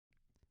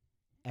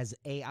As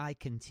AI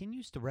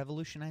continues to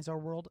revolutionize our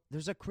world,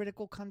 there's a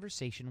critical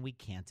conversation we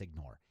can't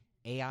ignore: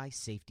 AI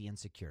safety and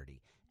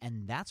security.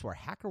 And that's where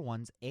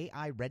HackerOne's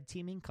AI red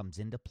teaming comes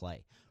into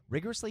play,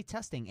 rigorously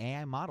testing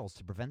AI models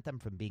to prevent them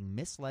from being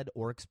misled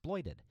or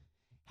exploited.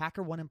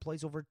 HackerOne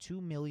employs over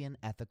 2 million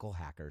ethical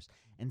hackers,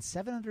 and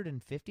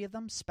 750 of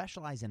them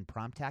specialize in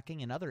prompt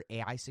hacking and other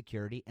AI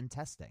security and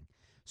testing.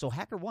 So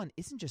HackerOne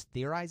isn't just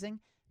theorizing,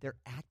 they're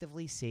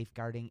actively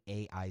safeguarding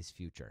AI's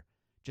future.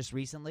 Just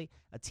recently,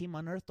 a team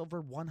unearthed over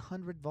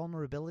 100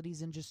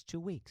 vulnerabilities in just 2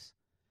 weeks.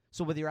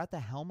 So whether you're at the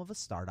helm of a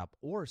startup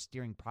or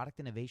steering product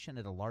innovation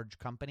at a large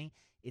company,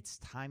 it's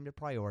time to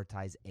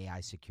prioritize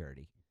AI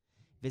security.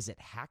 Visit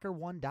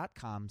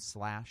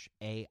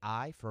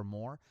hackerone.com/AI for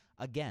more.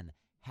 Again,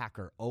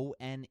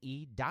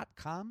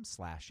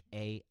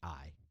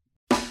 hackerone.com/AI.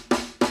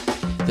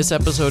 This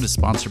episode is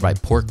sponsored by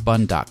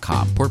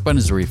porkbun.com. Porkbun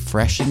is a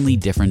refreshingly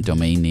different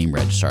domain name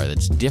registrar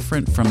that's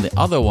different from the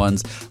other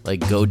ones like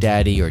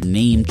GoDaddy or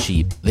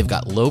Namecheap. They've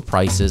got low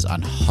prices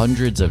on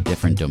hundreds of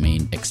different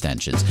domain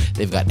extensions.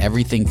 They've got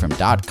everything from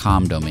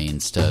 .com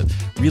domains to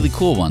really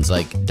cool ones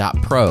like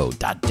 .pro,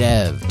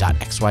 .dev,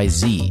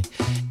 .xyz.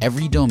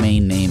 Every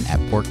domain name at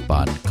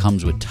Porkbun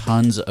comes with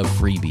tons of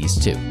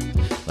freebies too,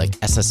 like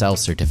SSL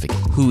certificate,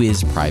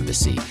 Whois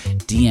privacy,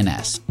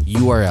 DNS,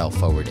 URL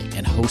forwarding,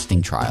 and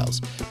hosting trials.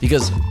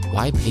 Because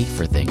why pay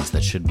for things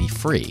that should be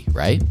free,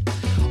 right?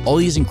 All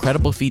these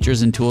incredible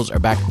features and tools are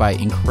backed by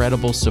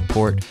incredible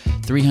support,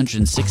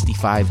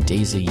 365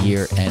 days a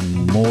year,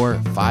 and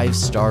more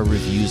 5-star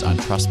reviews on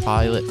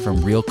Trustpilot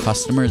from real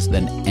customers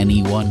than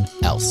anyone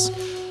else.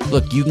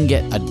 Look, you can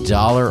get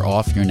 $1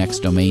 off your next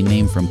domain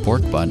name from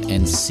Porkbun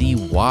and see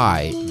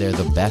why they're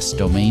the best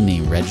domain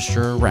name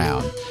registrar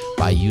around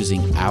by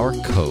using our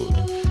code.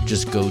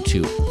 Just go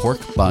to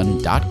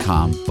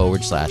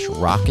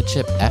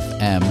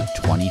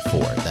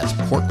porkbun.com/rocketshipfm24. That's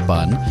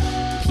porkbun,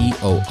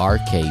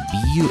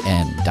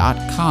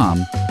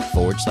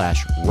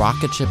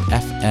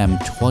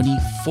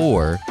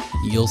 porkbun.com/rocketshipfm24.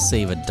 You'll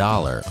save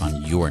 $1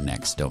 on your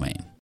next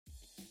domain.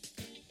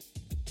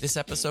 This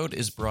episode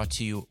is brought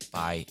to you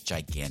by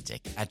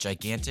Gigantic. At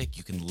Gigantic,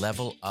 you can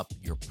level up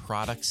your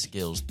product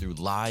skills through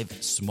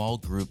live, small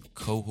group,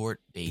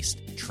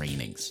 cohort-based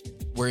trainings.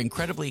 We're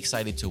incredibly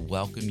excited to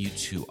welcome you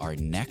to our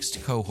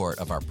next cohort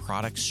of our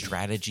product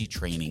strategy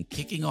training,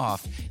 kicking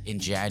off in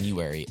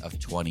January of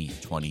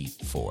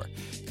 2024.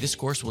 This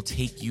course will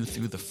take you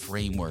through the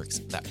frameworks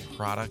that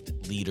product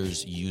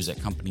leaders use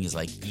at companies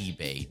like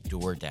eBay,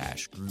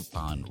 DoorDash,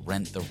 Groupon,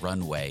 Rent the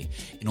Runway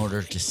in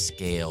order to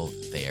scale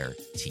their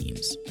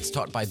teams. It's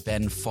taught by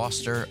Ben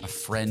Foster, a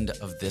friend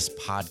of this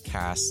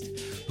podcast,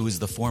 who is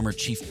the former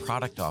chief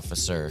product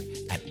officer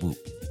at Whoop.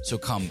 So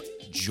come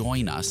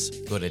join us.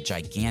 Go to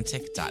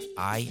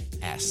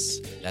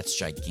gigantic.is. That's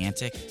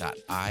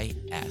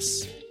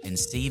gigantic.is. And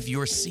save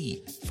your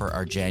seat for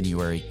our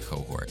January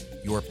cohort.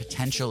 Your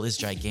potential is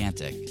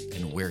gigantic,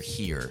 and we're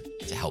here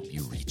to help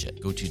you reach it.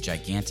 Go to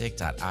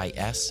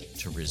gigantic.is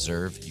to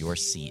reserve your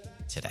seat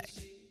today.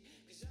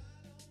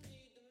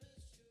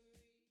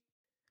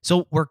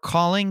 So we're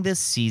calling this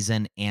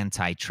season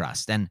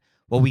Antitrust. And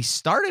well, we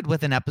started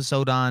with an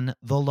episode on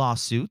the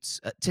lawsuits.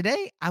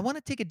 Today, I want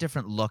to take a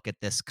different look at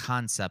this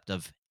concept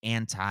of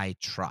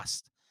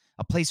antitrust,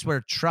 a place where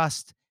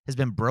trust has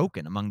been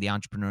broken among the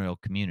entrepreneurial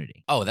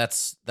community. Oh,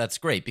 that's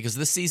great, because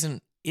this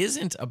season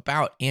isn't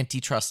about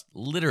antitrust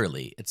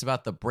literally. It's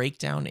about the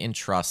breakdown in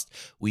trust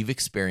we've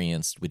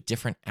experienced with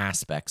different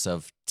aspects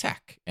of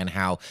tech and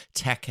how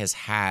tech has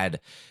had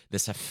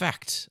this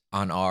effect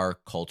on our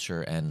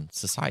culture and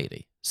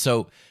society.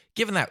 So,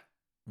 given that,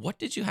 what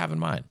did you have in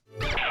mind?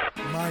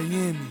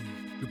 Miami,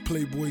 the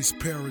Playboy's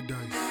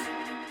paradise.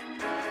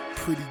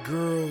 Pretty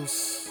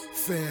girls,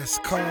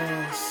 fast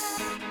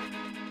cars.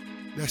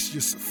 That's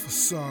just a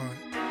facade.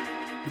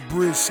 The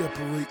bridge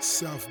separates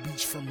South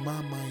Beach from my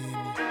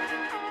Miami.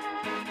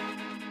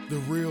 The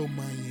real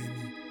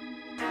Miami.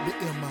 The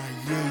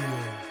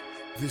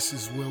M.I.A.O. This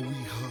is where we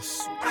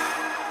hustle.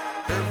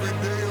 Every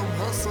day I'm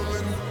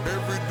hustling.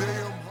 Every day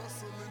I'm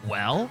hustling.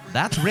 Well,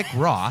 that's Rick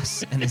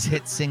Ross and his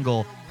hit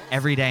single,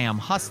 Every Day I'm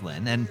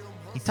Hustling. And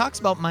he talks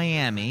about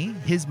Miami,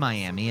 his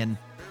Miami, and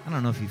I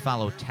don't know if you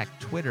follow tech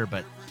Twitter,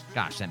 but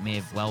gosh, that may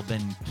have well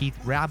been Keith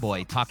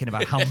Raboy talking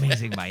about how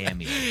amazing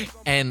Miami is.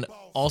 And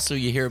also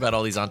you hear about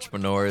all these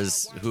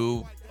entrepreneurs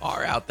who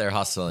are out there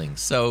hustling.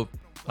 So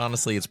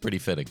honestly, it's pretty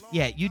fitting.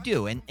 Yeah, you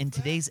do. And in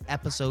today's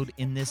episode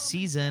in this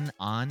season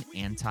on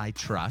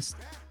antitrust,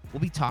 we'll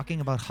be talking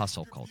about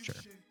hustle culture,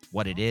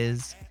 what it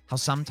is, how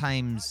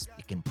sometimes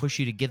it can push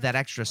you to give that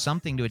extra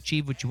something to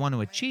achieve what you want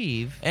to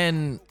achieve.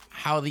 And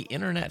how the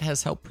internet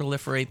has helped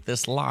proliferate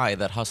this lie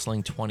that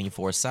hustling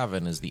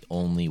 24/7 is the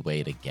only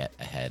way to get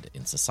ahead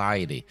in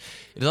society.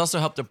 It has also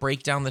helped to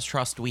break down the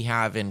trust we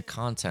have in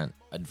content,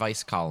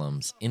 advice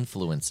columns,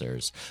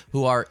 influencers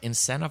who are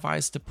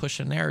incentivized to push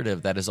a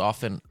narrative that is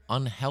often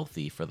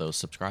unhealthy for those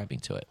subscribing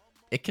to it.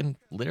 It can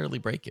literally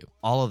break you.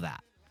 All of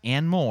that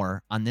and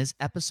more on this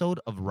episode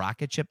of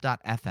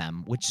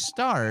Rocketship.fm, which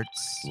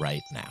starts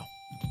right now.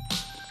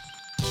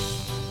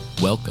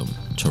 Welcome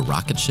to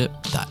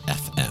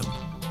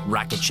rocketship.fm.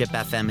 Rocketship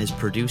FM is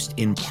produced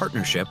in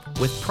partnership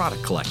with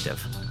Product Collective.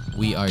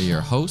 We are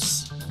your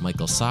hosts,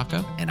 Michael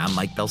Sacca. And I'm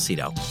Mike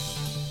Belcito.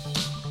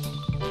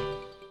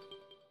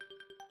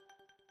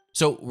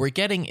 So we're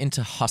getting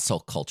into hustle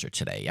culture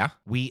today, yeah?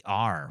 We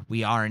are.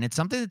 And it's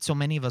something that so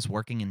many of us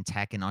working in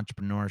tech and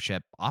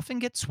entrepreneurship often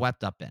get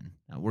swept up in.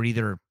 We're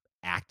either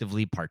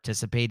actively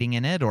participating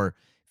in it or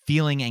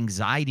feeling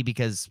anxiety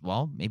because,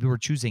 well, maybe we're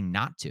choosing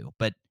not to.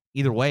 But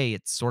either way,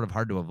 it's sort of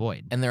hard to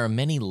avoid. And there are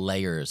many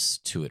layers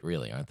to it,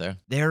 really, aren't there?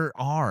 There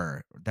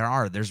are.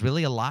 There's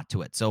really a lot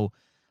to it. So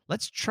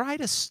let's try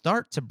to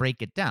start to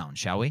break it down,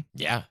 shall we?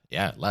 Yeah,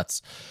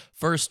 let's.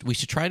 First, we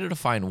should try to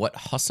define what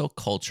hustle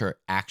culture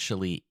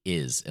actually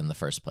is in the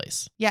first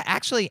place. Yeah,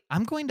 actually,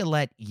 I'm going to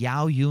let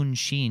Yao Yoon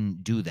Shin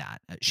do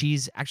that.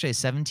 She's actually a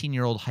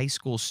 17-year-old high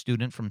school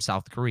student from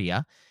South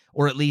Korea,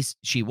 or at least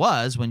she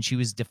was when she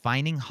was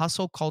defining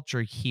hustle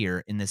culture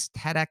here in this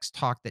TEDx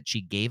talk that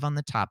she gave on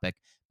the topic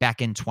back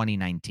in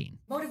 2019.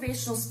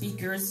 Motivational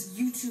speakers,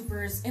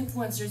 YouTubers,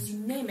 influencers, you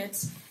name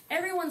it,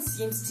 everyone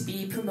seems to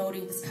be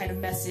promoting this kind of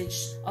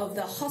message of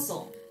the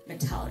hustle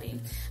mentality.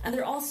 And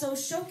they're also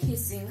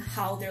showcasing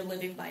how they're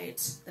living by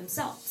it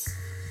themselves.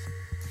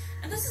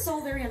 And this is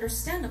all very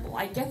understandable.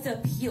 I get the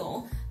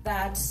appeal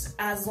that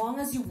as long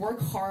as you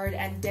work hard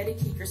and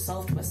dedicate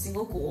yourself to a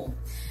single goal,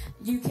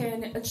 you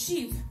can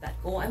achieve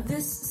that goal. And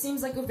this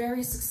seems like a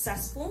very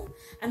successful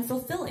and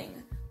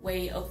fulfilling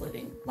way of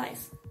living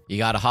life. You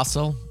gotta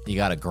hustle, you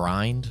gotta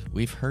grind.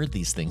 We've heard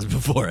these things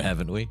before,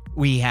 haven't we?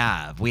 We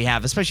have,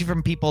 especially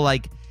from people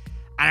like,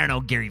 I don't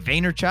know, Gary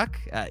Vaynerchuk.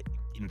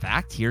 In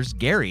fact, here's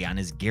Gary on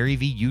his Gary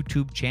V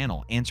YouTube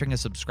channel answering a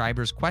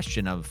subscriber's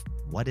question of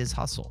what is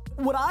hustle?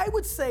 What I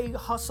would say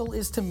hustle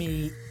is to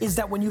me is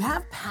that when you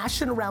have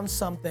passion around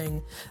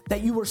something,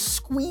 that you are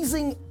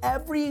squeezing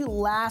every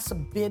last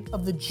bit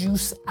of the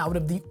juice out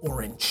of the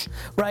orange,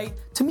 right?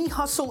 To me,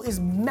 hustle is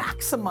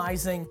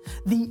maximizing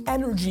the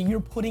energy you're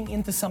putting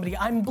into somebody.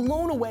 I'm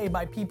blown away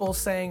by people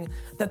saying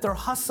that they're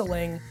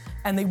hustling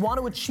and they want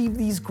to achieve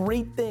these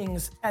great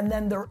things and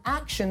then their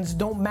actions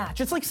don't match.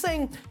 It's like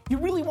saying you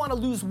really want to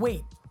lose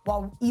weight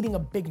while eating a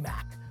Big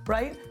Mac,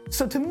 right?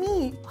 So to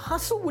me,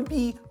 hustle would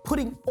be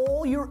putting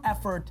all your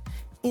effort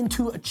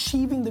into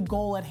achieving the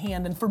goal at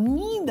hand. And for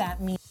me,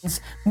 that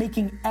means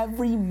making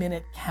every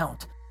minute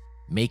count.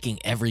 Making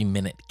every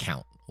minute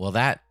count. Well,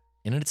 that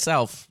in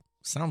itself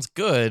sounds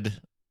good.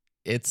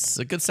 It's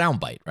a good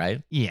soundbite,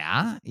 right?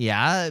 Yeah.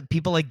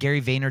 People like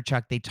Gary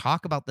Vaynerchuk, they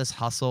talk about this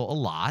hustle a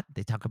lot.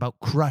 They talk about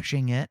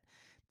crushing it.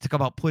 They talk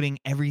about putting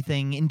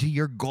everything into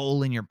your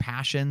goal and your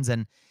passions.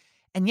 And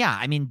yeah,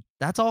 I mean,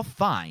 that's all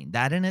fine.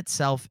 That in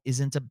itself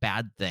isn't a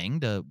bad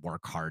thing to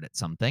work hard at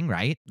something,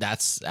 right?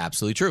 That's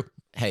absolutely true.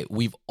 Hey,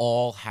 we've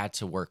all had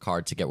to work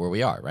hard to get where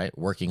we are, right?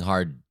 Working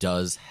hard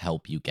does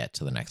help you get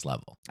to the next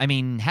level. I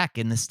mean, heck,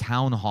 in this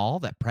town hall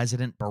that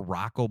President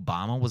Barack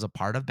Obama was a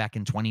part of back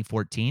in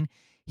 2014,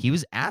 he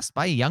was asked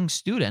by a young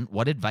student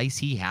what advice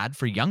he had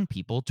for young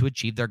people to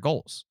achieve their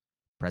goals.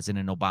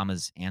 President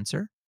Obama's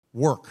answer?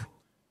 Work.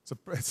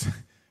 It's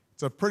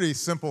a pretty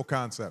simple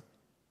concept.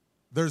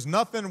 There's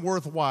nothing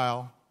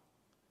worthwhile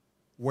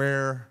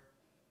where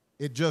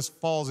it just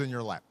falls in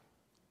your lap.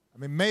 I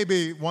mean,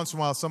 maybe once in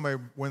a while somebody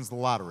wins the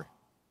lottery.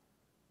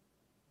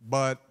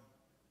 But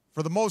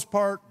for the most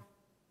part,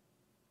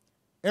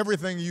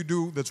 everything you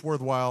do that's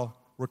worthwhile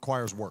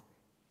requires work.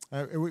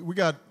 We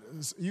got,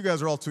 you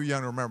guys are all too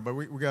young to remember,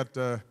 but we got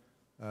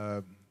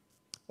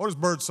Otis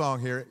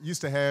Birdsong here.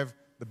 Used to have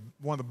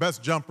one of the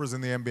best jumpers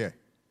in the NBA.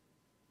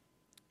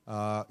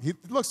 He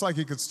looks like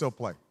he could still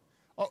play.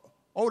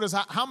 Otis,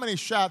 how many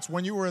shots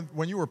when you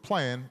were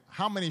playing?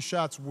 How many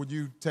shots would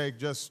you take?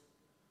 Just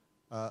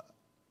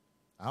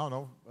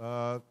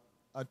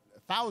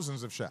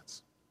thousands of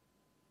shots,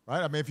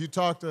 right? I mean, if you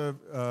talk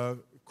to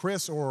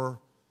Chris or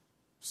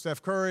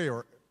Steph Curry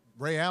or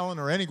Ray Allen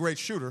or any great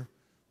shooter,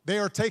 they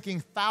are taking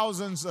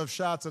thousands of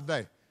shots a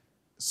day,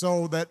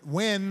 so that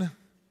when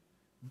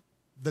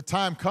the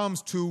time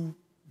comes to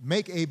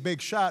make a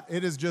big shot,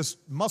 it is just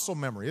muscle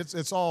memory.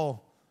 It's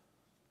all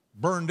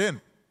burned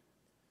in.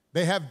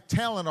 They have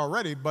talent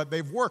already, but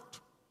they've worked.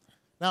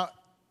 Now,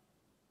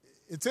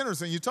 it's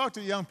interesting. You talk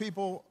to young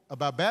people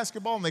about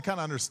basketball, and they kind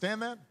of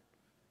understand that.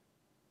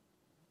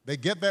 They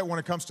get that when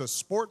it comes to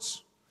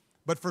sports.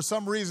 But for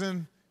some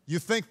reason, you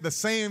think the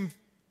same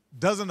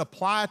doesn't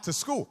apply to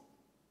school.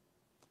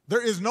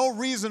 There is no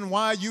reason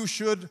why you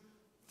should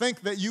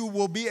think that you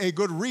will be a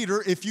good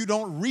reader if you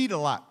don't read a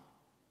lot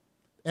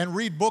and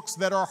read books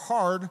that are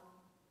hard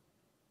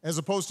as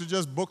opposed to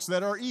just books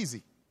that are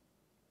easy.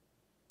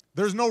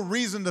 There's no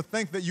reason to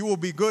think that you will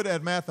be good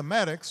at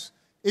mathematics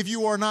if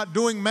you are not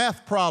doing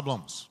math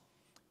problems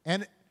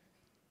and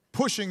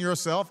pushing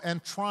yourself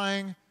and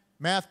trying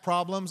math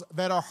problems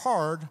that are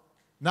hard,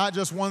 not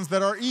just ones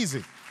that are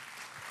easy.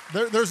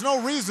 There's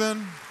no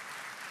reason.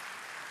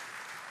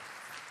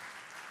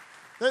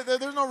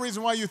 There's no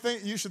reason why you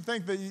should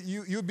think that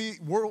you'd be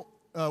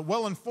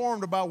well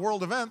informed about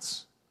world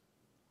events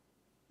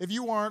if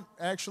you aren't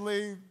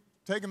actually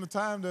taking the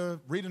time to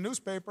read a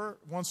newspaper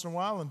once in a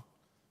while and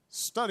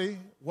study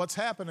what's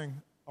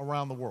happening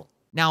around the world.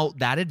 Now,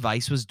 that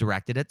advice was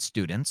directed at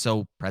students,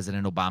 so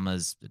President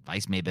Obama's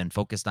advice may have been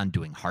focused on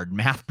doing hard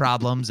math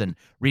problems and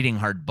reading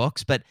hard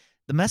books, but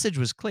the message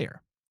was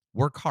clear.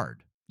 Work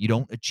hard. You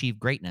don't achieve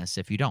greatness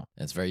if you don't.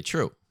 That's very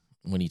true.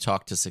 When you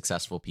talk to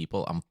successful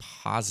people, I'm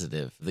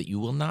positive that you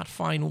will not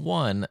find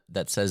one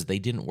that says they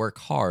didn't work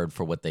hard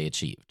for what they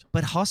achieved.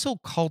 But hustle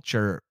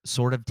culture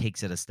sort of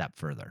takes it a step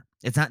further.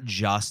 It's not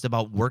just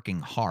about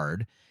working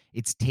hard.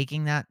 It's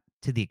taking that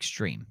to the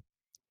extreme.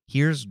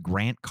 Here's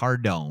Grant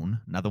Cardone,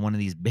 another one of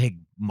these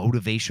big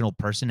motivational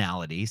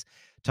personalities,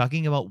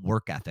 talking about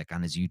work ethic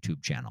on his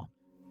YouTube channel.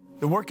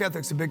 The work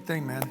ethic's a big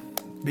thing, man.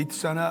 Beat the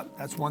sun up,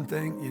 that's one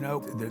thing. You know,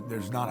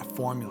 there's not a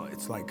formula.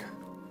 It's like,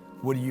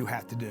 what do you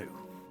have to do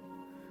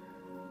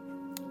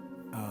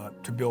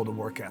to build a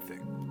work ethic?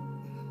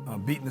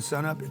 Beating the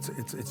sun up,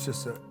 it's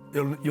just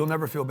you'll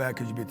never feel bad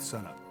because you beat the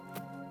sun up.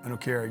 I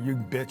don't care. You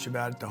can bitch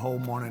about it the whole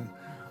morning,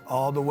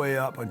 all the way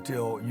up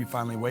until you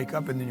finally wake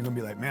up, and then you're gonna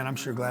be like, man, I'm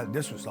sure glad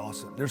this was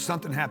awesome. There's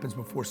something happens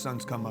before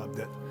suns come up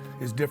that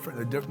is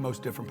different, the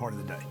most different part of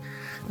the day.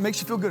 It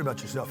makes you feel good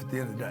about yourself at the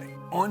end of the day.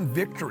 On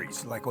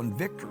victories,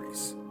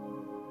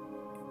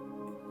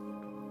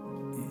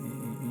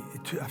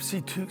 I've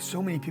seen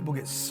so many people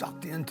get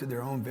sucked into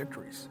their own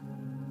victories.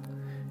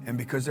 And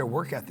because their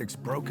work ethic's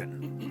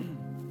broken,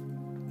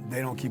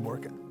 they don't keep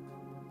working.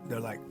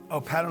 They're like,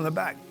 oh, pat on the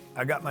back.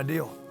 I got my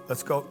deal.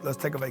 Let's go, let's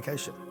take a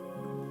vacation.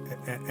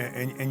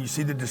 And you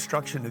see the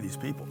destruction of these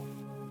people.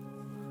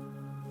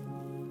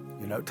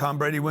 You know, Tom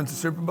Brady wins the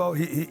Super Bowl.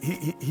 He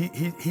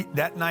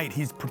that night,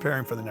 he's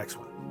preparing for the next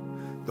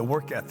one. The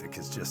work ethic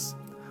is just,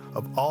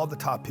 of all the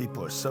top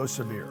people, is so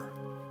severe.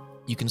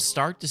 You can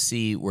start to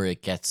see where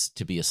it gets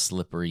to be a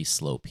slippery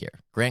slope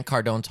here. Grant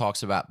Cardone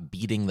talks about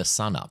beating the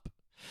sun up.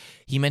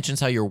 He mentions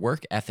how your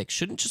work ethic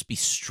shouldn't just be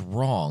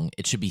strong,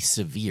 it should be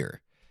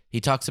severe. He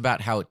talks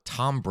about how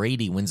Tom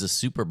Brady wins a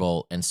Super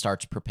Bowl and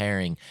starts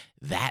preparing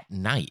that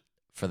night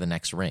for the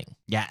next ring.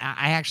 Yeah,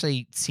 I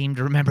actually seem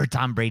to remember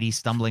Tom Brady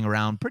stumbling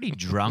around pretty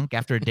drunk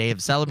after a day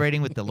of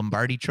celebrating with the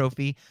Lombardi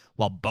Trophy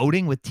while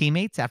boating with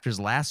teammates after his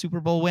last Super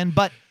Bowl win.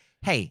 But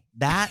hey,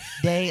 that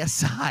day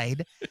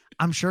aside,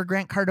 I'm sure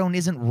Grant Cardone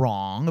isn't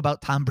wrong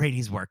about Tom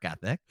Brady's work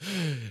ethic.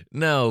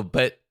 No,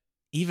 but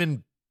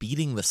even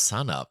beating the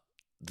sun up,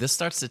 this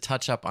starts to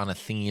touch up on a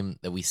theme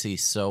that we see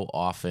so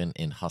often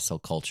in hustle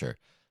culture: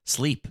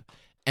 sleep.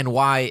 And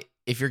why,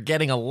 if you're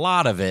getting a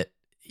lot of it,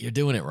 you're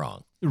doing it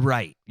wrong.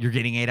 Right. You're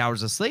getting 8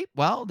 hours of sleep?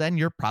 Well, then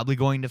you're probably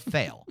going to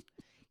fail.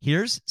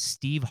 Here's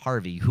Steve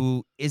Harvey,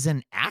 who is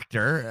an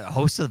actor,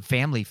 host of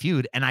Family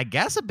Feud, and I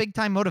guess a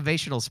big-time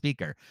motivational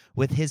speaker,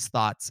 with his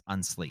thoughts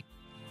on sleep.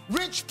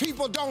 Rich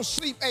people don't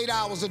sleep 8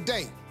 hours a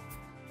day.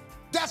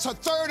 That's a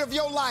third of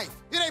your life.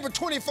 It ain't but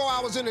 24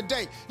 hours in a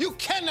day. You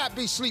cannot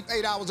be sleep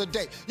 8 hours a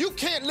day. You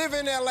can't live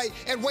in LA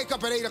and wake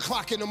up at 8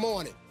 o'clock in the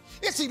morning.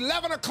 It's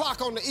 11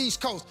 o'clock on the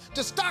East Coast.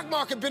 The stock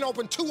market been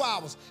open 2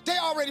 hours. They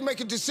already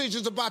making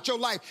decisions about your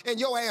life, and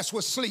your ass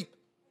was asleep.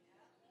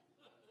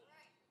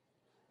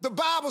 The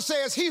Bible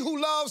says, he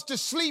who loves to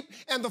sleep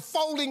and the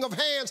folding of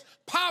hands,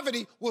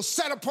 poverty will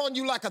set upon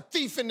you like a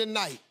thief in the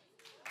night.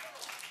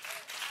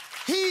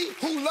 He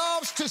who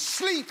loves to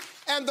sleep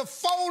and the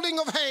folding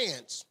of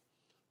hands,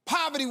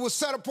 poverty will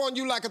set upon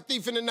you like a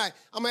thief in the night.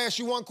 I'm gonna ask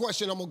you one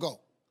question, I'm gonna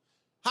go.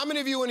 How many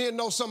of you in here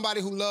know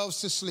somebody who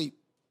loves to sleep?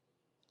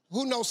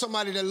 Who knows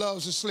somebody that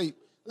loves to sleep?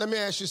 Let me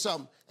ask you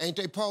something. Ain't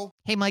they Poe?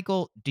 Hey,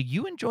 Michael, do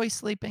you enjoy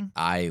sleeping?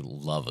 I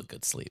love a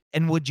good sleep.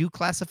 And would you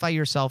classify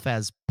yourself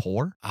as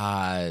poor?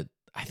 I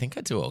think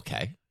I do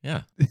okay.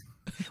 Yeah.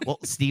 Well,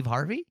 Steve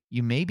Harvey,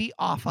 you may be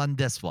off on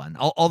this one.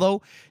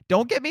 Although,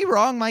 don't get me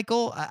wrong,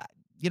 Michael.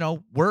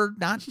 We're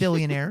not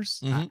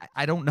billionaires.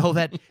 I don't know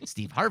that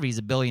Steve Harvey's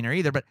a billionaire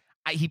either, but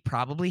he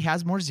probably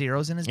has more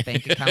zeros in his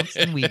bank accounts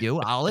than we do.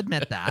 I'll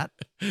admit that.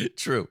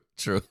 True.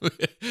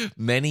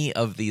 Many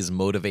of these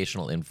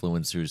motivational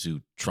influencers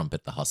who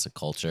trumpet the hustle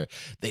culture,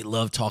 they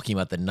love talking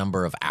about the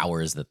number of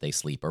hours that they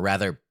sleep, or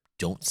rather,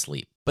 don't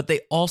sleep. But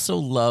they also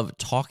love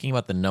talking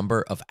about the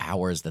number of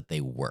hours that they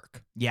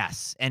work.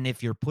 Yes, and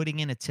if you're putting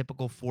in a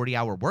typical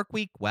 40-hour work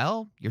week,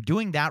 well, you're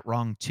doing that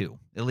wrong too,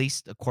 at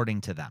least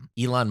according to them.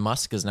 Elon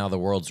Musk is now the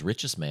world's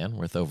richest man,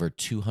 worth over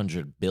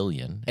 $200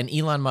 billion. And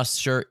Elon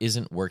Musk sure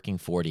isn't working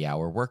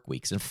 40-hour work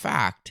weeks. In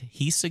fact,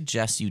 he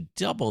suggests you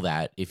double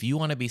that if you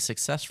want to be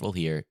successful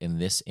here in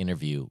this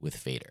interview with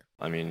Fader.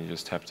 I mean, you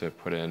just have to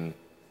put in,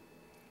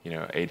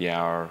 80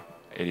 to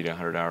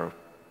 100-hour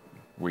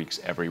weeks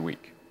every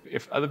week.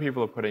 If other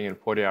people are putting in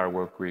 40-hour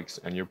work weeks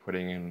and you're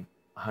putting in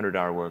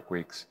 100-hour work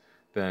weeks,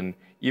 then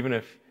even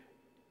if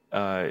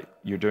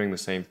you're doing the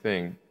same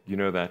thing, you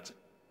know that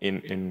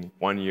in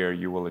 1 year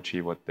you will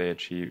achieve what they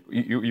achieve.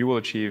 You will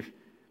achieve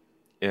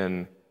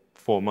in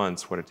 4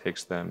 months what it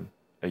takes them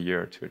a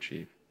year to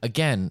achieve.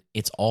 Again,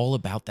 it's all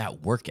about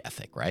that work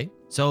ethic, right?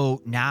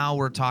 So now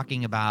we're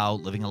talking about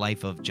living a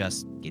life of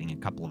just getting a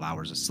couple of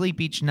hours of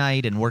sleep each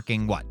night and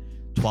working,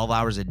 12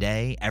 hours a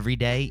day, every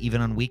day,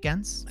 even on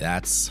weekends?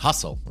 That's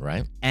hustle,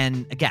 right?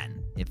 And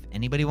again, if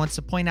anybody wants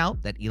to point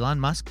out that Elon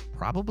Musk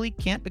probably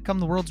can't become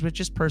the world's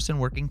richest person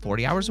working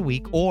 40 hours a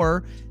week,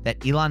 or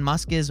that Elon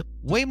Musk is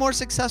way more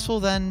successful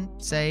than,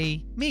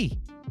 say, me,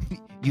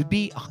 you'd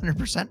be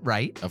 100%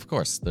 right. Of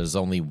course, there's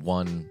only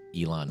one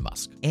Elon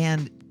Musk.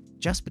 And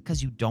just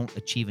because you don't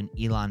achieve an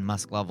Elon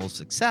Musk level of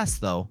success,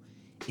 though,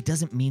 it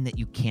doesn't mean that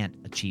you can't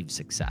achieve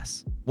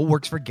success. What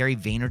works for Gary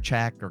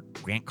Vaynerchuk or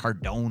Grant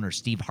Cardone or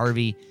Steve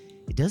Harvey,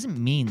 it doesn't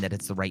mean that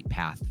it's the right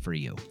path for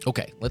you.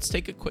 Okay, let's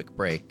take a quick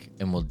break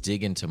and we'll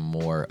dig into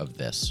more of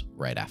this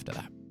right after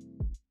that.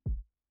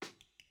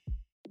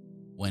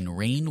 When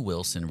Rainn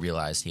Wilson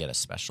realized he had a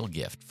special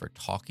gift for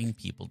talking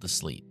people to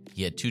sleep,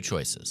 he had two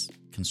choices: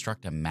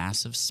 construct a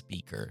massive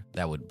speaker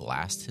that would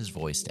blast his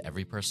voice to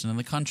every person in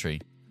the country,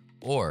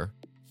 or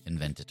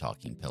invent a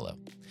talking pillow.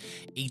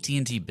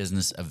 AT&T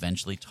Business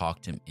eventually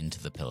talked him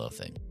into the pillow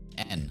thing.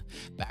 And,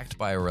 backed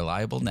by a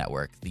reliable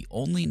network, the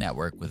only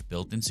network with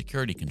built-in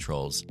security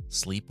controls,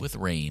 Sleep with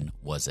Rainn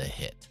was a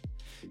hit.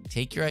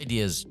 Take your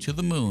ideas to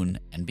the moon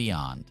and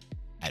beyond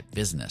at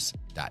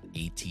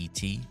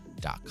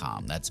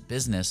business.att.com. That's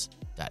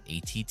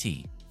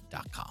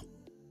business.att.com.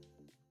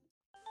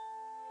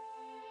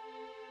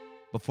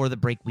 Before the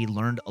break, we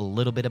learned a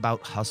little bit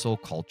about hustle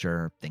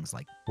culture, things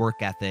like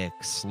work ethic,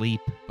 sleep.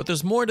 But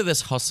there's more to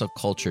this hustle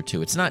culture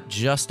too. It's not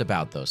just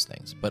about those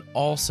things, but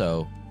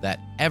also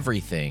that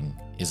everything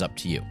is up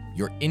to you.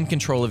 You're in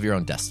control of your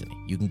own destiny.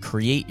 You can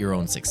create your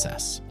own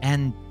success.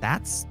 And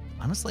that's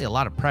honestly a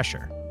lot of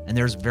pressure. And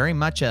there's very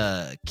much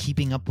a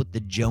keeping up with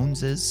the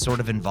Joneses sort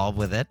of involved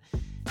with it.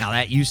 Now,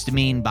 that used to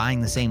mean buying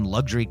the same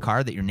luxury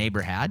car that your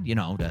neighbor had,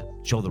 to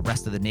show the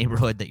rest of the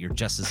neighborhood that you're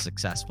just as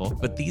successful.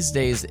 But these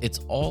days, it's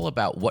all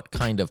about what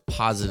kind of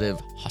positive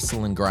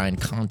hustle and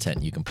grind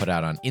content you can put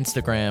out on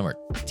Instagram or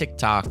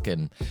TikTok,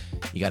 and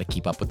you got to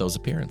keep up with those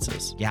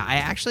appearances. Yeah, I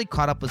actually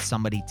caught up with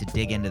somebody to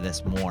dig into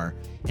this more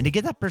and to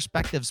get that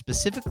perspective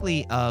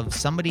specifically of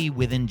somebody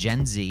within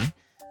Gen Z.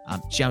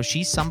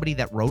 She's somebody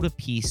that wrote a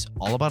piece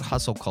all about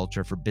hustle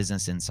culture for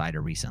Business Insider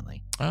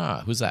recently.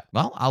 Who's that?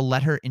 Well, I'll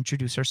let her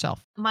introduce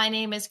herself. My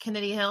name is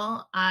Kennedy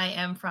Hill. I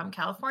am from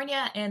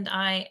California, and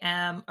I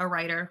am a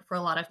writer for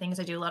a lot of things.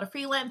 I do a lot of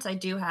freelance. I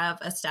do have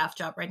a staff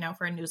job right now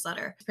for a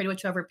newsletter. Pretty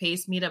much whoever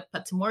pays me to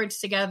put some words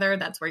together,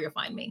 that's where you'll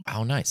find me.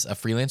 Oh, nice. A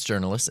freelance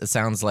journalist. It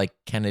sounds like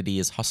Kennedy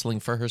is hustling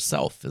for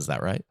herself. Is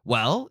that right?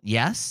 Well,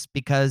 yes,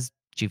 because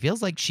she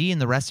feels like she and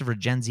the rest of her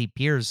Gen Z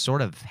peers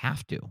sort of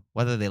have to,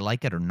 whether they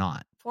like it or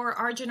not. For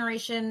our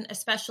generation,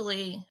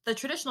 especially, the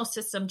traditional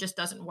system just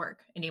doesn't work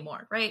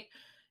anymore, right?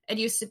 It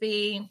used to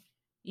be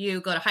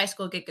you go to high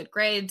school, get good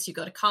grades, you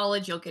go to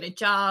college, you'll get a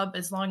job.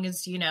 As long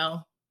as, you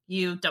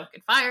don't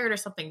get fired or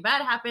something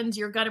bad happens,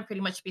 you're going to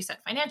pretty much be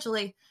set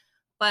financially.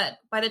 But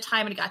by the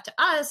time it got to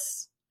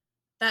us,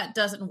 that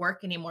doesn't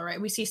work anymore, right?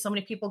 We see so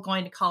many people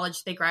going to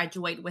college, they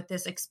graduate with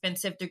this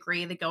expensive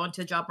degree, they go into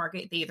the job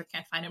market, they either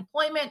can't find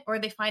employment or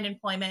they find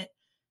employment.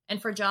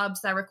 And for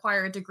jobs that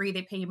require a degree,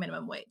 they pay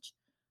minimum wage.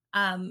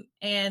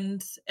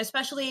 And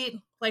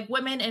especially like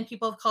women and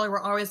people of color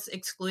were always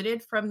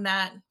excluded from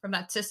that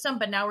system,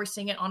 but now we're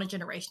seeing it on a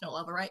generational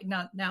level, right?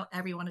 Now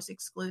everyone is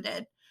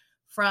excluded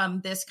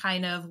from this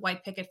kind of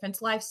white picket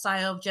fence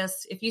lifestyle of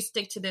just, if you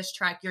stick to this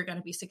track, you're going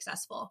to be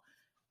successful.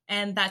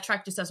 And that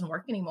track just doesn't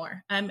work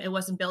anymore. It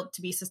wasn't built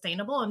to be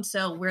sustainable. And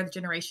so we're the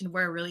generation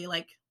where really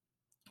like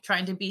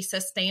trying to be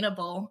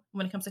sustainable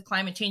when it comes to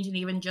climate change and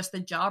even just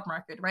the job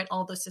market, right?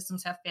 All those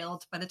systems have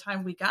failed by the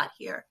time we got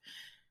here.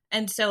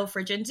 And so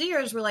for Gen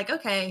Zers, we're like,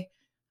 okay,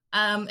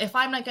 if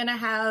I'm not going to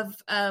have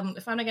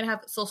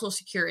Social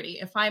Security,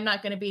 if I'm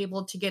not going to be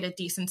able to get a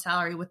decent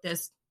salary with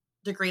this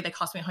degree that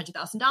cost me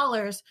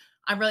 $100,000,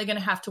 I'm really going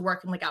to have to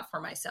work and look out for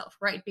myself,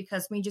 right?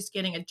 Because me just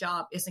getting a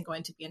job isn't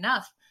going to be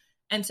enough.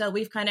 And so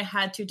we've kind of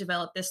had to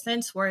develop this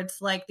sense where it's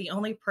like the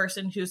only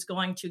person who's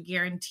going to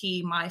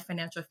guarantee my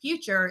financial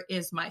future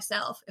is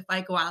myself. If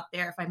I go out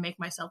there, if I make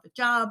myself a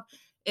job,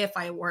 if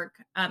I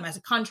work as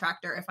a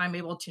contractor, if I'm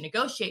able to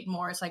negotiate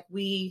more, it's like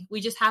we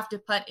just have to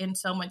put in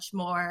so much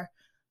more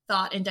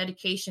thought and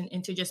dedication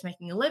into just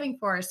making a living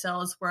for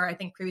ourselves, where I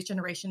think previous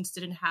generations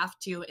didn't have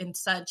to in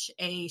such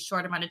a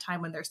short amount of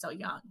time when they're so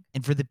young.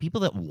 And for the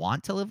people that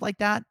want to live like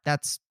that,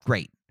 that's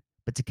great.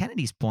 But to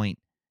Kennedy's point,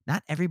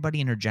 not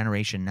everybody in her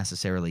generation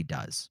necessarily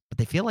does, but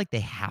they feel like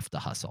they have to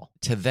hustle.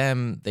 To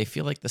them, they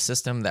feel like the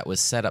system that was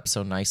set up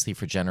so nicely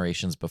for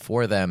generations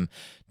before them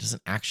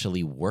doesn't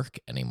actually work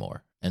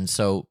anymore. And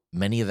so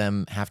many of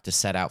them have to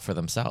set out for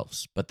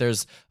themselves. But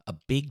there's a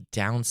big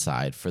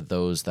downside for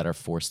those that are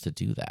forced to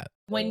do that.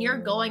 When you're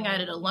going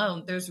at it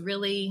alone, there's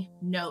really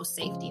no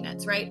safety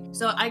nets, right?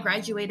 So I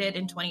graduated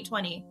in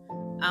 2020,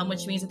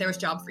 which means that there was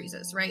job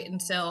freezes, right?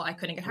 And so I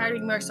couldn't get hired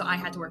anymore, so I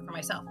had to work for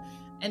myself.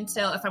 And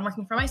so if I'm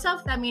working for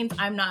myself, that means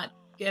I'm not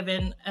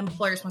given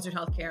employer-sponsored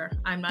healthcare.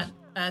 I'm not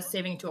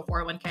saving to a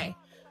 401k.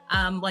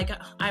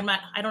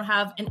 I don't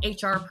have an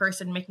HR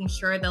person making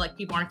sure that like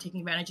people aren't taking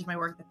advantage of my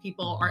work, that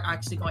people are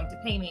actually going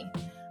to pay me.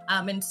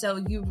 And so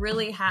you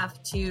really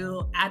have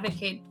to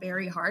advocate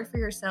very hard for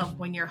yourself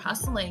when you're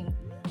hustling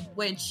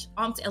which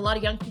a lot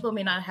of young people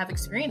may not have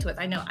experience with.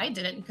 I know I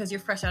didn't, because you're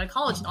fresh out of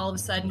college and all of a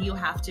sudden you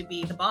have to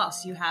be the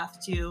boss. You have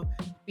to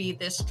be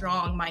this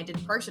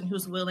strong-minded person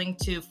who's willing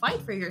to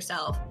fight for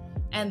yourself.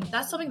 And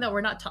that's something that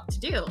we're not taught to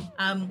do.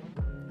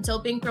 So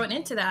being thrown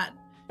into that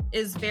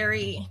is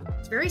very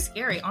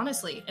scary,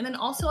 honestly. And then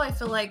also I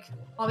feel like,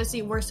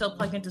 obviously we're so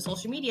plugged into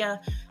social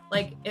media.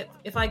 Like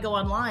if I go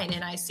online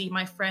and I see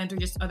my friends or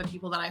just other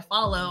people that I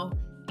follow,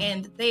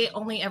 and they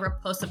only ever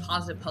post a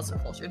positive hustle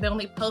culture. They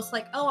only post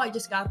like, oh, I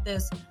just got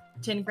this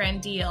 10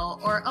 grand deal,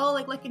 or, oh,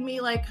 like, look at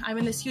me, like I'm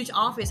in this huge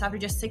office after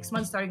just 6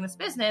 months starting this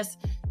business.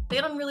 They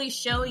don't really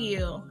show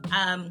you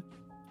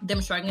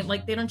them struggling.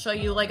 Like they don't show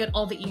you like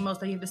all the emails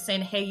that you have to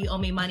send, hey, you owe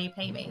me money,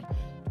 pay me.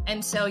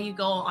 And so you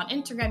go on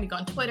Instagram, you go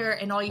on Twitter,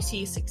 and all you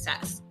see is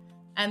success.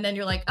 And then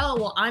you're like, oh,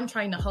 well, I'm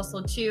trying to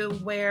hustle too.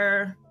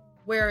 Where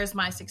is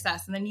my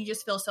success? And then you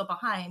just feel so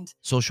behind.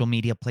 Social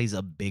media plays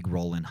a big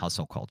role in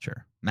hustle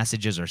culture.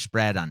 Messages are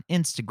spread on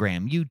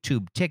Instagram,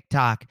 YouTube,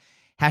 TikTok.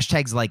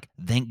 Hashtags like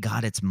thank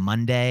God it's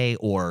Monday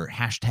or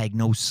hashtag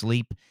no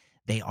sleep,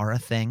 they are a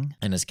thing.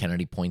 And as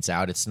Kennedy points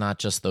out, it's not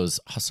just those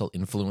hustle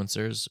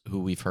influencers who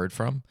we've heard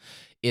from.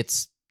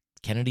 It's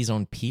Kennedy's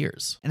own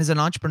peers. And as an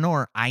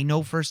entrepreneur, I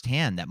know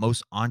firsthand that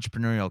most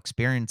entrepreneurial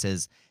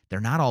experiences, they're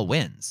not all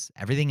wins.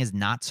 Everything is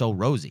not so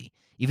rosy.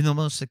 Even the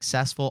most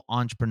successful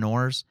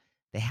entrepreneurs,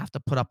 they have to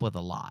put up with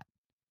a lot.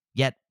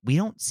 Yet we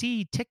don't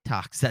see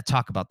TikToks that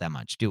talk about that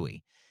much, do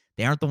we?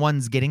 They aren't the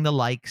ones getting the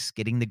likes,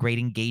 getting the great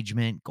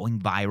engagement, going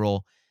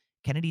viral.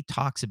 Kennedy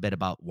talks a bit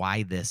about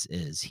why this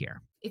is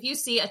here. If you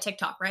see a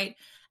TikTok, right?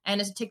 And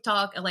it's a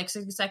TikTok at like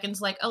 60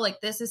 seconds, like, oh, like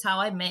this is how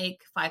I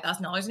make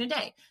 $5,000 in a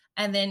day.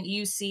 And then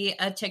you see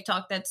a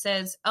TikTok that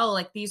says, oh,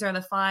 like these are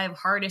the 5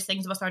 hardest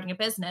things about starting a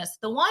business.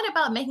 The one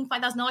about making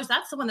 $5,000,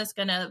 that's the one that's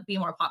going to be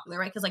more popular,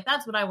 right? Because like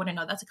that's what I want to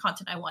know. That's the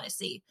content I want to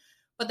see.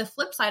 But the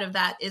flip side of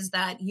that is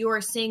that you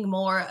are seeing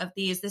more of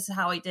these, this is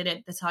how I did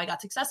it, this is how I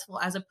got successful,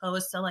 as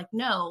opposed to like,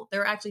 no,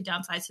 there are actually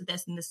downsides to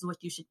this, and this is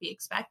what you should be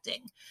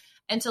expecting.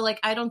 And so like,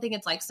 I don't think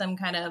it's like some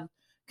kind of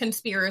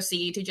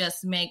conspiracy to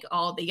just make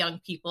all the young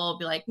people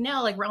be like,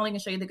 no, like we're only going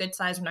to show you the good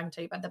sides, we're not going to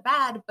tell you about the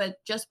bad. But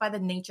just by the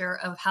nature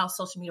of how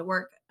social media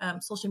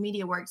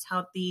works,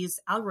 how these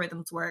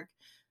algorithms work,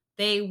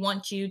 they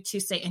want you to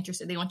stay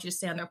interested. They want you to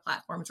stay on their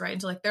platforms, right?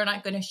 And so like, they're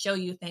not going to show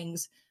you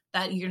things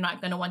that you're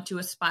not going to want to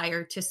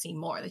aspire to see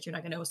more, that you're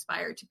not going to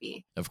aspire to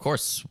be. Of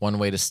course, one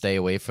way to stay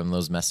away from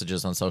those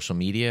messages on social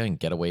media and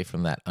get away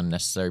from that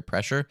unnecessary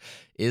pressure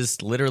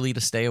is literally to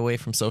stay away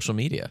from social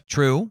media.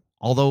 True.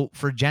 Although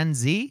for Gen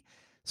Z,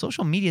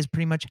 social media is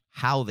pretty much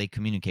how they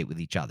communicate with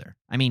each other.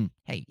 I mean,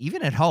 hey,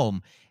 even at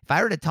home, if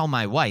I were to tell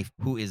my wife,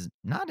 who is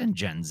not in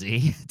Gen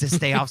Z, to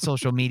stay off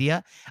social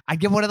media,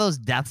 I'd get one of those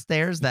death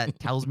stares that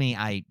tells me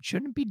I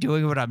shouldn't be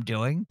doing what I'm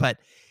doing. But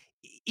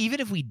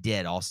even if we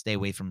did all stay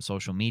away from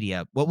social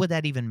media, what would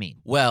that even mean?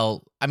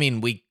 Well, I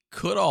mean, we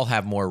could all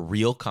have more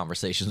real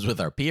conversations with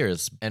our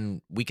peers,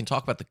 and we can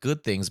talk about the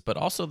good things, but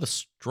also the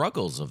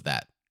struggles of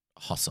that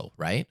hustle,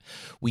 right?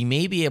 We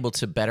may be able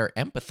to better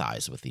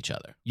empathize with each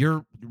other.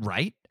 You're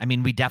right. I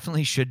mean, we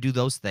definitely should do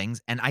those things.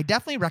 And I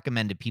definitely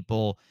recommend that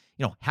people,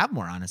 have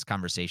more honest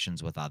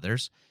conversations with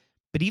others.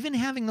 But even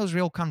having those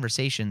real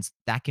conversations,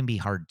 that can be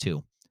hard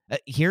too.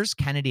 Here's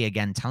Kennedy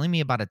again telling me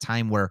about a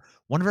time where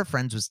one of her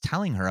friends was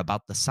telling her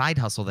about the side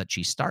hustle that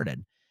she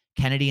started.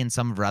 Kennedy and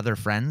some of her other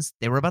friends,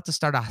 they were about to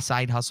start a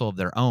side hustle of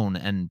their own.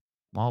 And,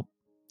 well,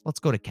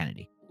 let's go to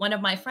Kennedy. One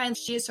of my friends,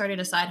 she started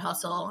a side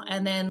hustle,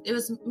 and then it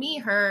was me,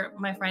 her,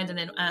 my friend, and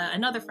then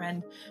another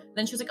friend.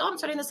 Then she was like, oh, I'm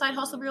starting the side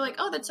hustle. We were like,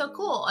 oh, that's so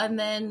cool. And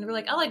then we're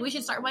like, oh, like we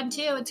should start one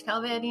too. It's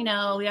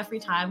COVID, we have free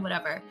time,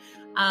 whatever.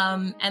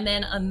 And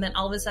then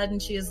all of a sudden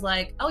she was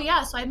like, oh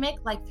yeah, so I make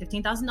like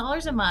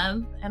 $15,000 a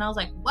month. And I was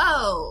like,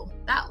 whoa,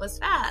 that was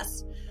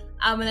fast.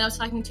 And then I was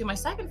talking to my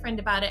second friend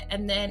about it.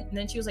 And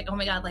then she was like, oh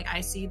my God, like I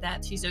see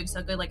that she's doing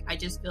so good. Like, I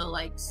just feel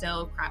like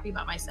so crappy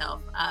about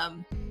myself.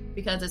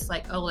 Because it's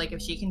like, oh, like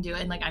if she can do it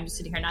and like I'm just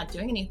sitting here not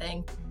doing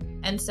anything.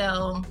 And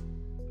so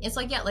it's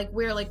like, yeah, like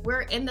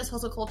we're in this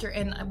hustle culture.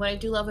 And what I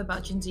do love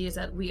about Gen Z is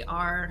that we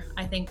are,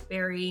 I think,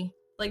 very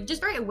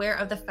aware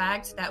of the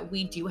fact that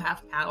we do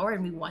have power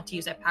and we want to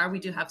use that power. We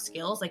do have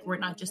skills. Like, we're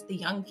not just the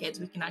young kids.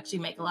 We can actually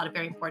make a lot of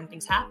very important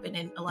things happen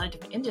in a lot of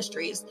different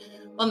industries.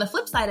 But on the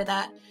flip side of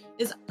that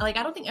is, like,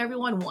 I don't think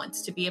everyone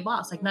wants to be a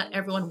boss. Like, not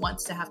everyone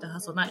wants to have to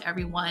hustle. Not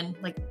everyone,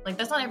 like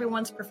that's not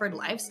everyone's preferred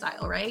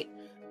lifestyle, right?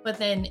 But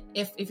then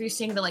if you're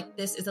seeing that, like,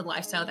 this is a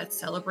lifestyle that's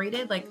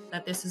celebrated, like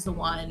that this is the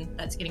one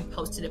that's getting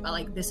posted about,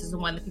 like this is the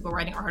one that people are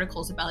writing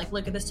articles about, like,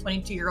 look at this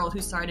 22-year-old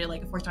who started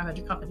like a Fortune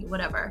 500 company,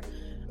 whatever.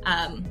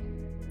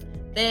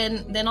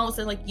 Then all of a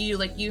sudden, like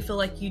you feel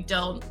like you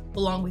don't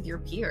belong with your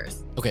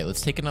peers. Okay,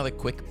 let's take another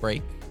quick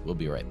break. We'll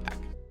be right back.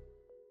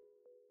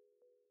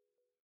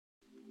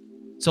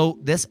 So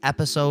this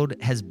episode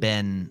has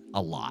been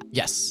a lot.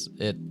 Yes,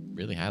 it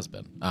really has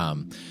been.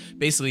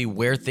 Basically,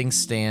 where things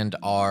stand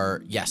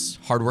are, yes,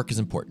 hard work is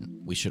important.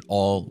 We should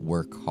all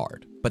work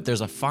hard. But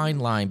there's a fine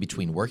line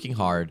between working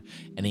hard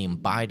and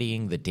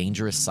embodying the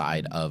dangerous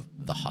side of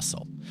the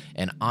hustle.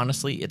 And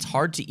honestly, it's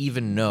hard to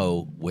even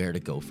know where to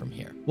go from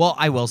here. Well,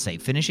 I will say,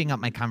 finishing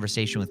up my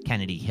conversation with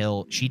Kennedy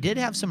Hill, she did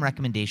have some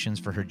recommendations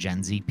for her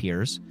Gen Z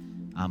peers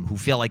who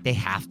feel like they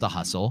have to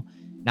hustle.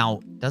 Now,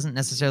 doesn't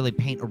necessarily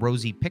paint a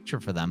rosy picture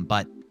for them,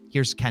 but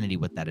here's Kennedy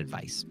with that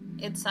advice.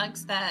 It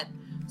sucks that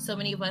so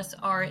many of us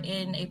are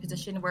in a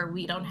position where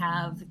we don't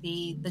have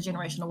the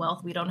generational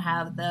wealth. We don't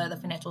have the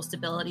financial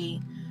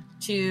stability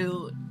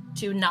to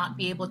not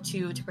be able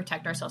to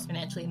protect ourselves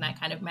financially in that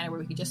kind of manner where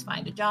we could just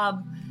find a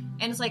job.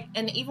 And it's like,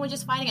 and even with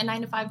just finding a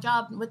 9-to-5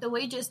 job with the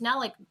wages now,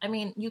 like, I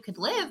mean, you could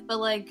live, but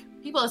like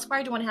people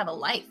aspire to want to have a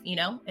life, you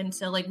know? And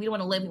so like, we don't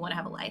want to live, we want to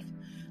have a life.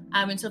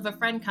 And so if a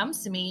friend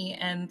comes to me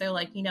and they're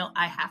like, you know,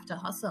 I have to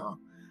hustle,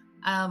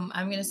 I'm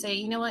going to say,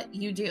 you know what,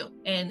 you do.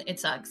 And it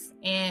sucks.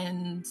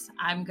 And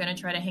I'm going to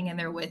try to hang in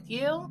there with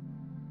you.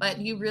 But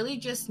you really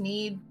just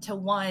need to,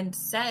 one,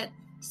 set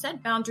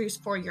boundaries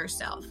for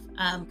yourself,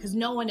 because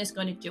no one is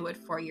going to do it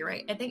for you,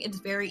 right? I think it's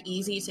very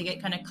easy to get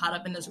kind of caught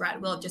up in this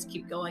rat wheel of just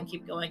keep going.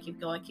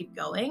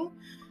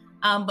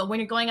 But when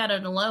you're going at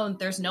it alone,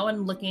 there's no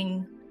one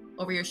looking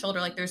over your shoulder.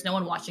 Like there's no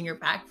one watching your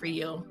back for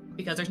you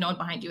because there's no one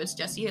behind you. It's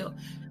just you.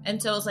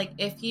 And so it's like,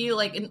 if you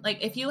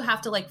if you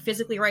have to like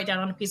physically write down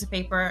on a piece of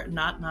paper,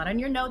 not on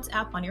your notes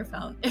app on your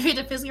phone, if you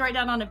have to physically write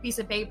down on a piece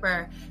of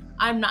paper,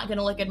 I'm not going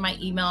to look at my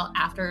email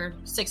after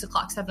 6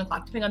 o'clock, 7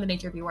 o'clock, depending on the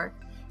nature of your work.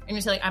 And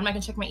you say like, I'm not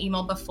gonna check my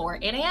email before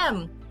 8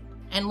 a.m.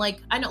 And like,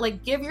 I know,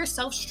 like, give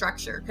yourself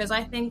structure, because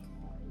I think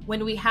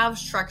when we have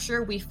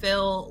structure, we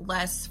feel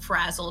less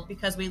frazzled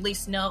because we at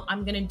least know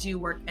I'm gonna do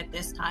work at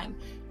this time.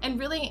 And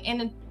really,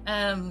 and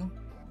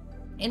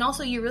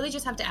also you really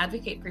just have to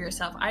advocate for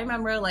yourself. I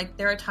remember like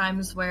there are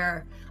times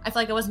where I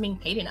feel like I wasn't being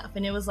paid enough,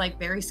 and it was like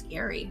very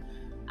scary.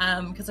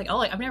 Because like, oh,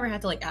 like, I've never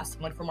had to like ask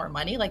someone for more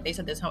money. Like they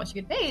said, this is how much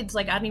you get paid. It's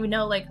like, I don't even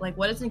know like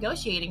what is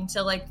negotiating.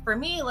 So like for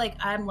me, like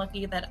I'm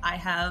lucky that I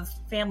have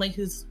family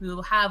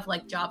who have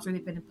like jobs where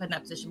they've been put in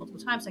that position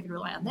multiple times, so I can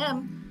rely on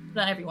them.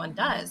 But not everyone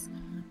does.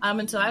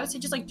 And so I would say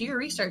just like do your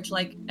research.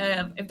 Like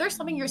if there's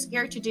something you're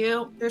scared to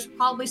do, there's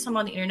probably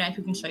someone on the internet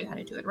who can show you how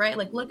to do it, right?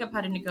 Like look up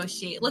how to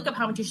negotiate, look up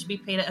how much you should be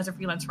paid as a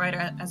freelance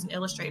writer, as an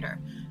illustrator,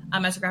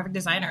 as a graphic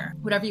designer,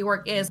 whatever your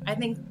work is. I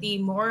think the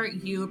more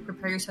you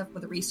prepare yourself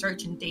with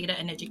research and data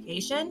and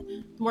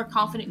education, the more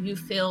confident you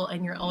feel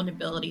in your own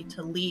ability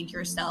to lead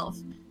yourself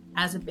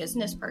as a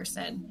business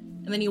person.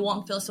 And then you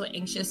won't feel so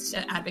anxious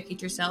to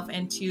advocate yourself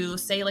and to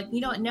say like,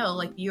 you know what, no,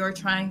 like you're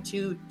trying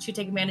to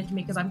take advantage of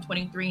me because I'm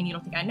 23 and you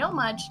don't think I know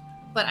much,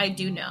 but I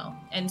do know.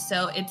 And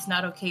so it's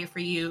not okay for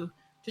you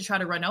to try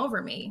to run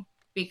over me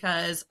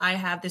because I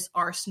have this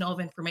arsenal of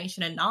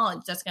information and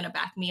knowledge that's going to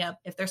back me up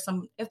if there's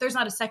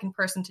not a second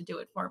person to do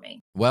it for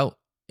me. Well,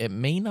 it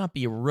may not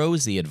be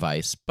rosy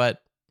advice, but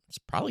it's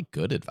probably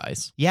good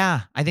advice.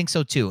 Yeah, I think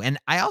so too. And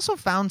I also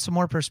found some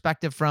more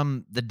perspective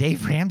from the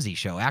Dave Ramsey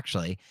show,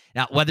 actually.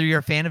 Now, whether you're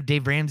a fan of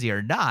Dave Ramsey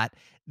or not,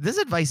 this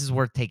advice is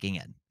worth taking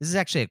in. This is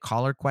actually a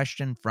caller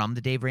question from the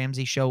Dave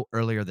Ramsey show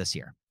earlier this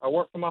year. I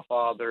work for my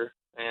father,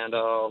 and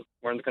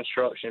we're in the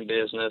construction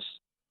business.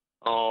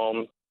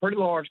 Pretty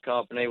large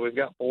company. We've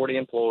got 40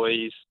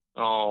 employees,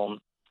 about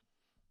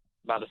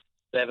a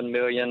 $7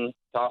 million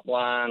top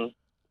line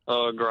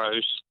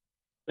gross.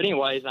 But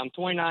anyways, I'm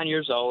 29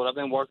 years old. I've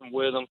been working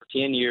with them for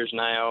 10 years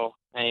now,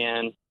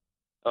 and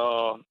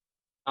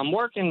I'm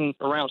working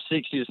around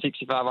 60 to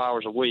 65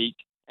 hours a week.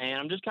 And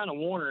I'm just kind of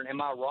wondering,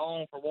 am I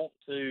wrong for wanting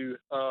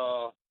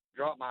to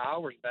drop my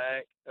hours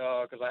back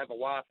because I have a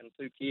wife and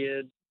 2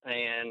 kids,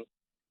 and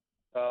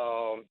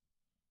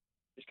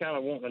just kind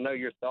of wanting to know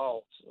your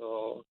thoughts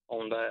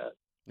on that.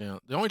 Yeah,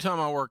 the only time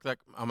I work that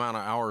amount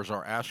of hours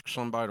or ask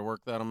somebody to work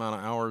that amount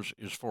of hours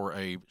is for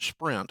a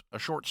sprint, a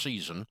short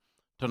season,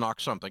 to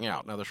knock something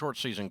out. Now, the short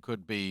season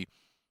could be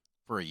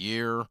for a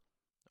year.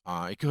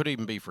 It could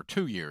even be for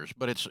 2 years,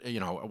 but it's,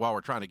 while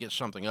we're trying to get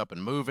something up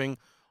and moving,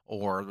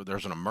 or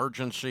there's an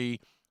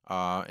emergency,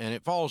 and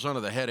it falls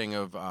under the heading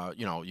of,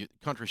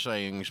 country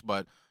sayings,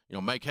 but,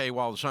 make hay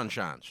while the sun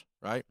shines,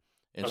 right?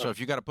 And so if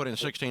you got to put in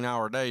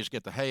 16-hour days,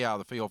 get the hay out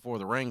of the field before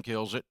the rain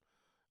kills it,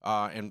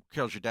 and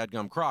kills your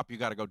dadgum crop, you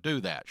got to go do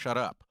that. Shut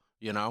up,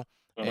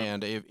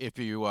 And if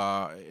you,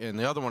 and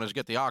the other one is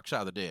get the ox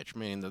out of the ditch,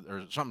 meaning that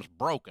there's something's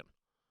broken.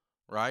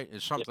 Right?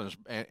 It's something's,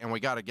 and we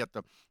got to get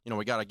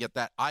we got to get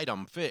that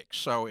item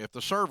fixed. So if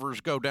the servers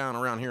go down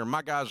around here,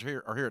 my guys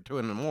are here at 2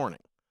 a.m,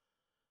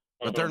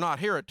 but they're not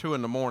here at 2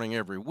 a.m.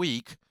 every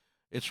week.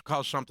 It's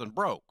because something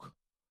broke,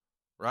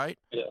 right?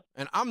 Yeah.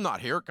 And I'm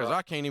not here because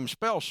I can't even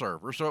spell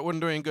server, so it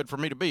wouldn't do any good for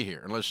me to be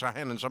here unless I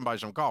handed somebody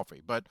some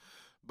coffee. But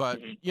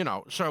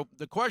so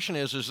the question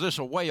is this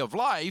a way of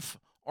life,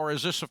 or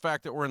is this the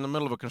fact that we're in the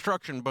middle of a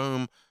construction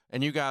boom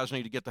and you guys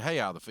need to get the hay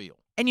out of the field?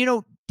 And,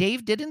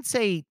 Dave didn't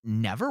say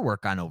never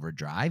work on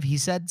overdrive. He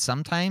said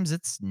sometimes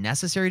it's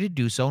necessary to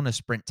do so in a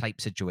sprint type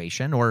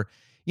situation, or,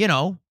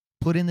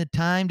 put in the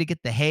time to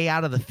get the hay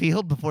out of the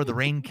field before the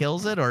rain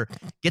kills it, or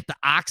get the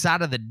ox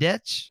out of the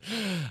ditch?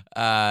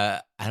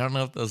 I don't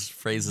know if those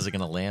phrases are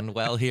going to land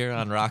well here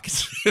on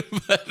Rocket,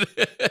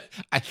 but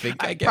I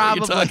think I get what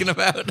you're talking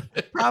about.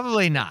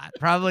 Probably not.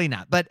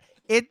 But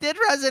it did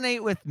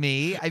resonate with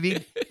me. I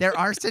mean, there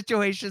are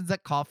situations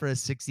that call for a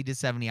 60 to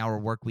 70-hour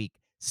work week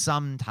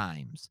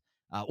sometimes,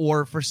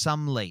 or for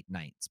some late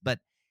nights. But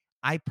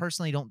I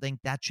personally don't think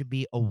that should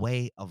be a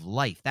way of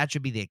life. That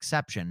should be the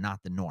exception,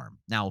 not the norm.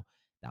 Now,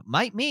 that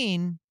might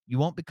mean you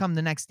won't become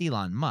the next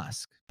Elon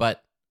Musk.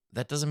 But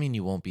that doesn't mean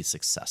you won't be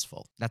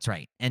successful. That's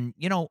right. And,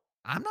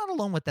 I'm not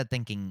alone with that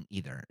thinking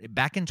either.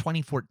 Back in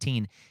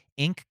 2014,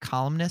 Inc.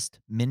 columnist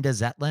Minda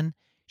Zetlin,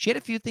 she had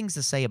a few things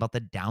to say about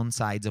the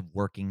downsides of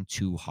working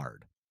too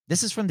hard.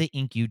 This is from the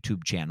Inc.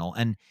 YouTube channel,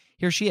 and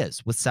here she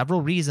is with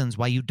several reasons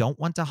why you don't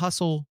want to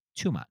hustle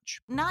too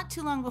much. Not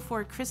too long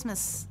before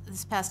Christmas,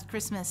 this past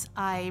Christmas,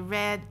 I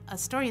read a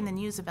story in the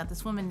news about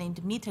this woman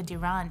named Mita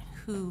Diran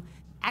who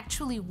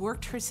actually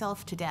worked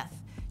herself to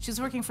death. She was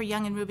working for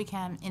Young and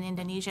Rubicam in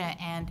Indonesia,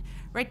 and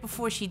right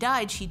before she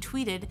died, she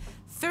tweeted,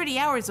 30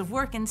 hours of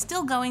work and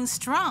still going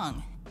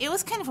strong. It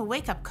was kind of a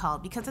wake-up call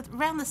because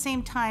around the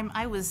same time,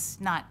 I was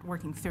not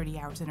working 30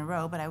 hours in a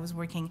row, but I was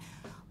working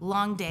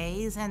long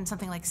days and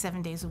something like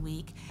 7 days a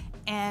week.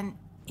 And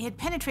it had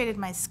penetrated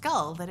my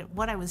skull that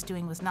what I was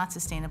doing was not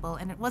sustainable,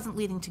 and it wasn't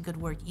leading to good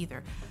work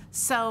either.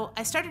 So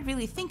I started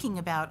really thinking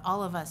about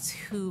all of us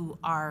who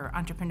are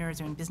entrepreneurs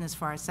or in business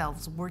for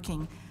ourselves,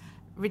 working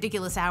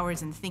ridiculous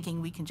hours and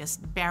thinking we can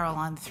just barrel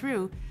on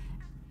through.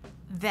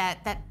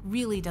 That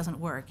really doesn't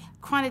work.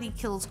 Quantity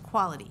kills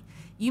quality.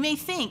 You may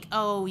think,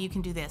 oh, you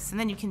can do this, and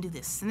then you can do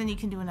this, and then you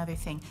can do another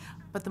thing.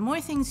 But the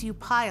more things you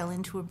pile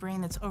into a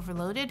brain that's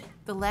overloaded,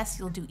 the less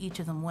you'll do each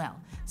of them well.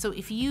 So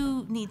if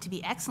you need to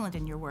be excellent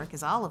in your work,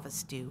 as all of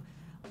us do,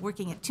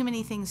 working at too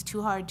many things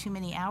too hard, too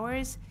many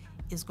hours,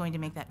 is going to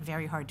make that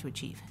very hard to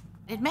achieve.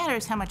 It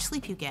matters how much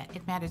sleep you get.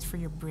 It matters for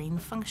your brain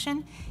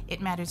function. It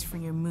matters for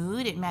your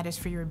mood. It matters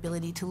for your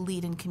ability to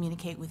lead and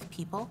communicate with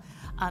people.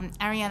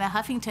 Arianna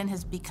Huffington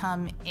has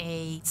become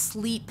a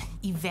sleep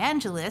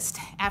evangelist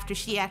after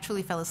she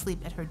actually fell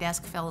asleep at her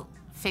desk, fell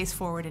face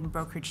forward, and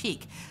broke her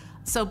cheek.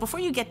 So before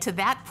you get to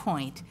that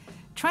point,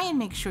 try and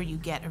make sure you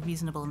get a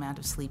reasonable amount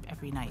of sleep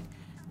every night.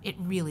 It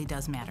really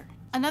does matter.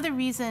 Another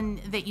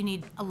reason that you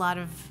need a lot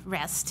of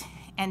rest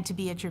and to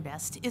be at your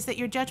best is that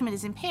your judgment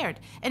is impaired.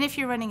 And if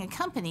you're running a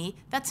company,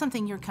 that's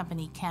something your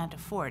company can't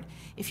afford.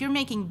 If you're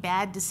making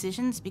bad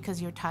decisions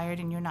because you're tired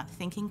and you're not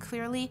thinking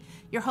clearly,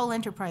 your whole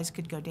enterprise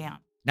could go down.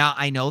 Now,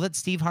 I know that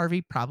Steve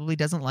Harvey probably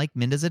doesn't like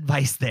Minda's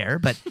advice there,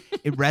 but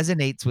it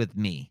resonates with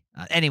me.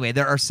 Anyway,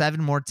 there are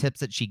 7 more tips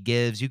that she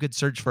gives. You could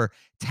search for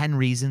 10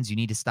 reasons you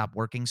need to stop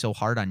working so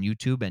hard on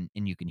YouTube, and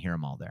you can hear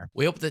them all there.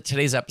 We hope that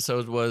today's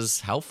episode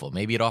was helpful.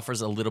 Maybe it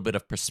offers a little bit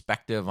of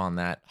perspective on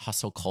that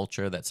hustle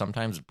culture that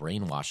sometimes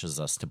brainwashes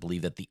us to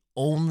believe that the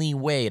only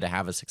way to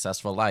have a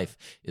successful life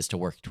is to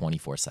work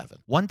 24/7.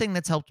 One thing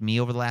that's helped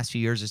me over the last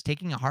few years is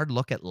taking a hard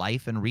look at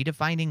life and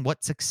redefining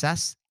what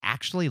success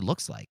actually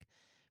looks like.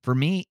 For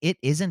me, it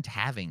isn't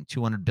having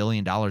 $200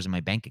 billion in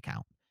my bank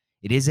account.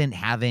 It isn't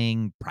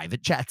having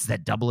private jets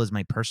that double as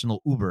my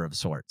personal Uber of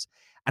sorts.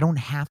 I don't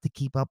have to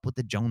keep up with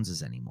the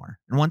Joneses anymore.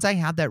 And once I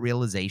had that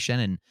realization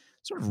and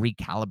sort of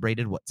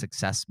recalibrated what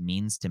success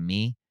means to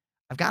me,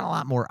 I've gotten a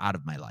lot more out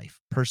of my life,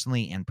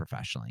 personally and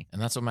professionally.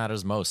 And that's what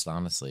matters most,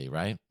 honestly,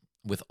 right?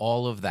 With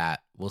all of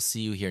that, we'll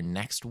see you here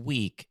next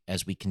week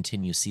as we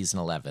continue season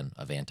 11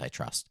 of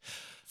Antitrust.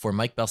 For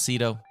Mike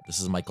Belsito,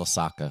 this is Michael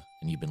Sacca,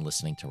 and you've been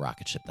listening to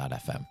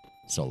Rocketship.fm.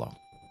 So long.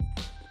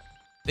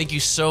 Thank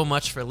you so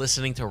much for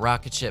listening to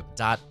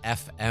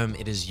Rocketship.fm.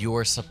 It is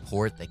your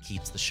support that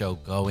keeps the show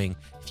going.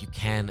 If you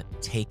can,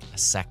 take a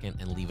second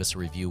and leave us a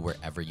review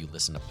wherever you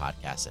listen to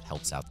podcasts. It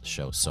helps out the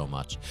show so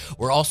much.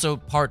 We're also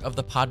part of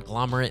the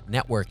Podglomerate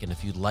Network, and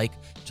if you'd like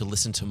to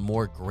listen to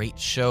more great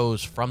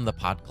shows from the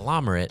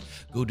Podglomerate,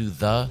 go to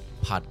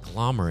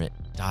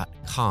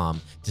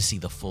thepodglomerate.com to see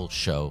the full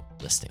show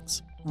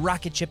listings.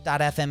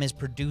 Rocketship.fm is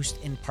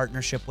produced in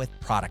partnership with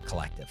Product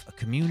Collective, a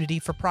community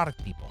for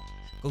product people.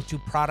 Go to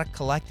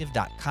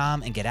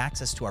productcollective.com and get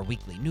access to our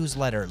weekly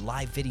newsletter,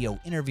 live video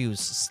interviews,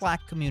 Slack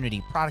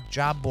community, product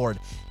job board,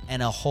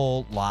 and a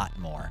whole lot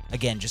more.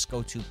 Again, just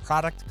go to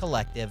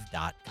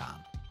productcollective.com.